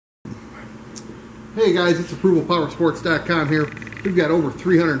Hey guys, it's ApprovalPowersports.com here. We've got over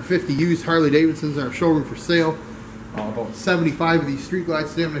 350 used Harley Davidsons in our showroom for sale. About 75 of these Street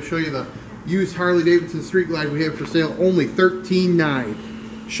Glides today. I'm going to show you the used Harley Davidson Street Glide we have for sale, only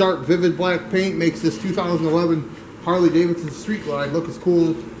 $13,900. Sharp, vivid black paint makes this 2011 Harley Davidson Street Glide look as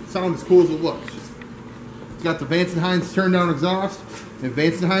cool, sound as cool as it looks. It's got the Vance & Hines turn down exhaust and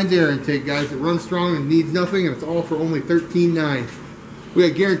Vance & Hines air intake, guys. It runs strong and needs nothing, and it's all for only $13,900. We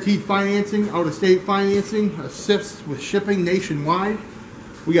got guaranteed financing, out-of-state financing, assists with shipping nationwide.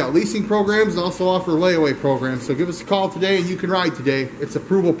 We got leasing programs and also offer layaway programs. So give us a call today and you can ride today. It's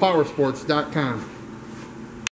ApprovalPowersports.com.